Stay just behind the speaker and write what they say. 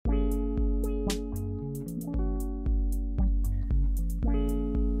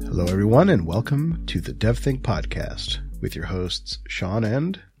Hello, everyone, and welcome to the DevThink podcast with your hosts, Sean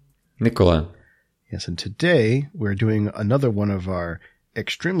and Nicola. Yes, and today we're doing another one of our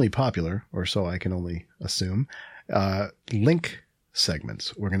extremely popular, or so I can only assume, link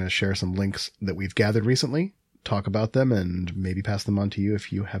segments. We're going to share some links that we've gathered recently, talk about them, and maybe pass them on to you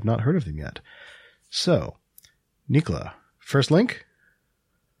if you have not heard of them yet. So, Nicola, first link?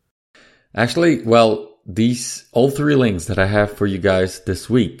 Actually, all three links that I have for you guys this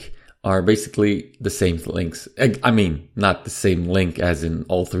week are basically the same links. I mean, not the same link as in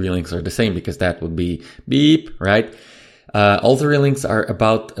all three links are the same, because that would be beep, right? All three links are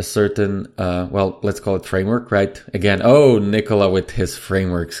about a certain, let's call it framework, right? Again, Nicola with his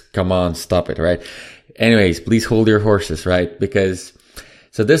frameworks. Come on, stop it, right? Anyways, please hold your horses, right?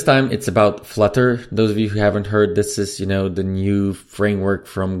 So this time it's about Flutter. Those of you who haven't heard, this is, the new framework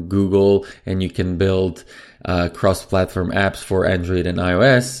from Google, and you can build cross-platform apps for Android and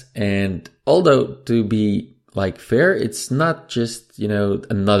iOS. And although, to be fair, it's not just,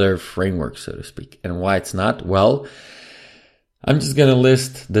 another framework, so to speak. And why it's not? Well, I'm just going to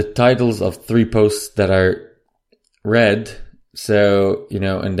list the titles of 3 posts that I read. So,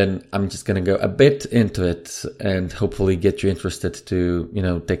 and then I'm just going to go a bit into it and hopefully get you interested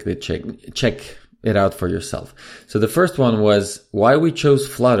to, take the check it out for yourself. So the first one was why we chose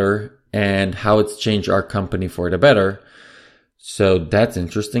Flutter and how it's changed our company for the better. So that's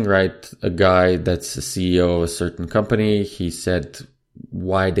interesting, right? A guy that's the CEO of a certain company, he said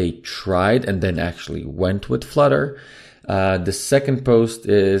why they tried and then actually went with Flutter. The second post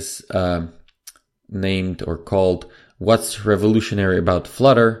is named or called What's Revolutionary About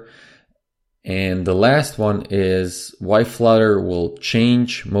Flutter? And the last one is why Flutter will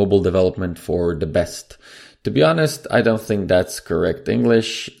change mobile development for the best. To be honest, I don't think that's correct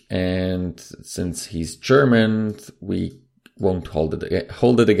English. And since he's German, we won't hold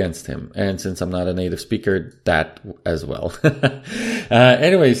it against him. And since I'm not a native speaker, that as well.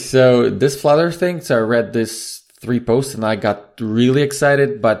 Anyways, so this Flutter thing, so I read this 3 posts and I got really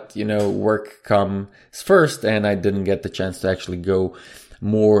excited, but work comes first and I didn't get the chance to actually go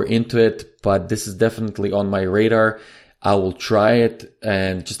more into it, but this is definitely on my radar. I will try it,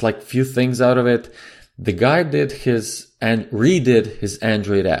 and just a few things out of it. The guy redid his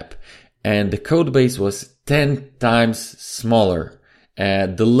Android app, and the code base was 10 times smaller,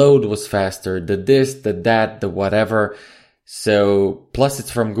 and the load was faster, the this, the that, the whatever. So plus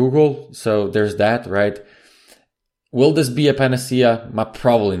it's from Google, so there's that, right? Will this be a panacea?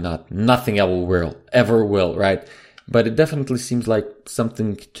 Probably not. Nothing ever will, right? But it definitely seems like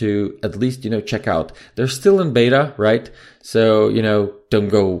something to at least, check out. They're still in beta, right? So, don't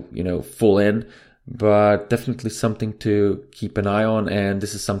go, full in, but definitely something to keep an eye on. And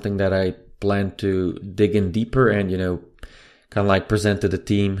this is something that I plan to dig in deeper and, kind of present to the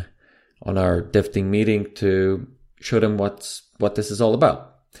team on our DevThink meeting to show them what this is all about.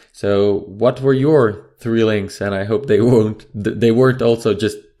 So what were your 3 links? And I hope they weren't also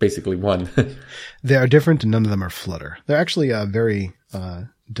just basically one. They are different and none of them are Flutter. They're actually very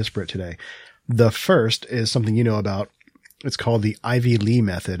disparate today. The first is something you know about. It's called the Ivy Lee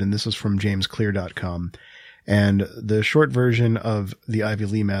method, and this is from jamesclear.com. And the short version of the Ivy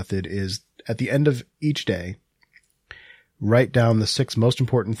Lee method is at the end of each day, write down the 6 most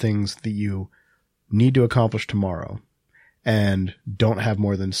important things that you need to accomplish tomorrow, and don't have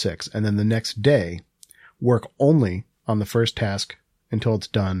more than 6. And then the next day, work only on the first task until it's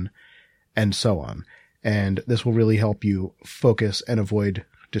done, and so on. And this will really help you focus and avoid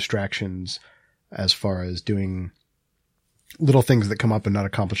distractions as far as doing little things that come up and not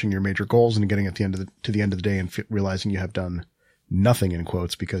accomplishing your major goals and getting to the end of the day and realizing you have done nothing, in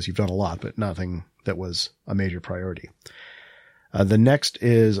quotes, because you've done a lot, but nothing that was a major priority. The next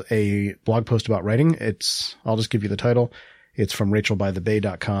is a blog post about writing. I'll just give you the title. It's from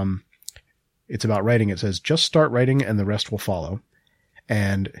rachelbythebay.com. It's about writing. It says, just start writing and the rest will follow.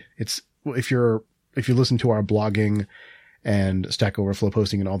 And if you listen to our blogging and Stack Overflow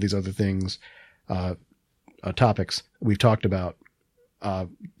posting and all these other things, topics we've talked about,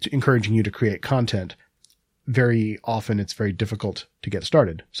 encouraging you to create content, very often it's very difficult to get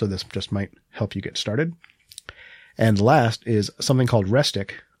started. So this just might help you get started. And last is something called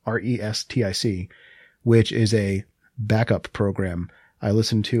Restic, Restic, which is a backup program. I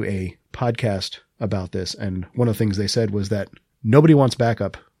listened to a podcast about this, and one of the things they said was that nobody wants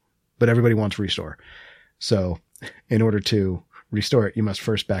backup, but everybody wants restore. So in order to restore it, you must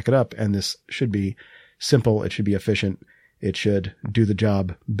first back it up, and this should be simple. It should be efficient. It should do the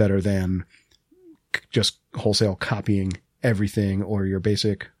job better than just wholesale copying everything or your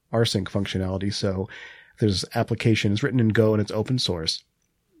basic rsync functionality. So there's application. It's written in Go and it's open source.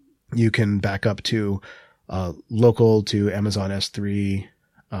 You can back up to local, to Amazon S3,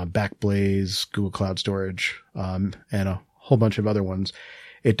 Backblaze, Google Cloud Storage, and a whole bunch of other ones.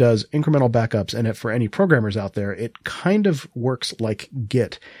 It does incremental backups, and for any programmers out there, it kind of works like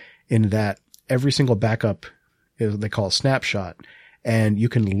Git in that every single backup is what they call a snapshot, and you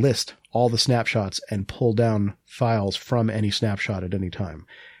can list all the snapshots and pull down files from any snapshot at any time.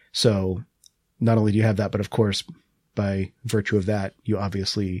 So not only do you have that, but of course, by virtue of that, you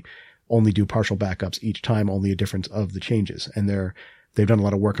obviously only do partial backups each time, only a difference of the changes. And they've done a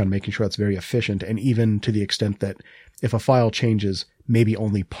lot of work on making sure that's very efficient, and even to the extent that if a file changes, maybe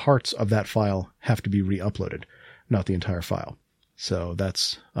only parts of that file have to be re-uploaded, not the entire file. So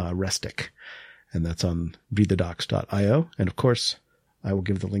that's Restic, and that's on readthedocs.io. And of course, I will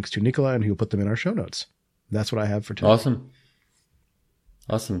give the links to Nicola, and he'll put them in our show notes. That's what I have for today.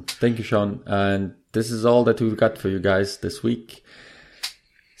 Awesome. Thank you, Sean. And this is all that we've got for you guys this week.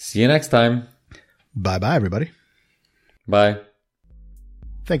 See you next time. Bye-bye, everybody. Bye.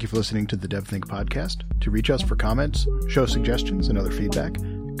 Thank you for listening to the DevThink podcast. To reach us for comments, show suggestions, and other feedback,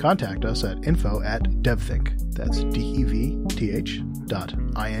 contact us at info@devthink. That's DEVTH.INK.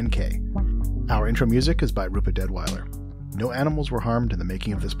 Our intro music is by Rupa Deadweiler. No animals were harmed in the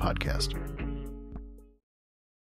making of this podcast.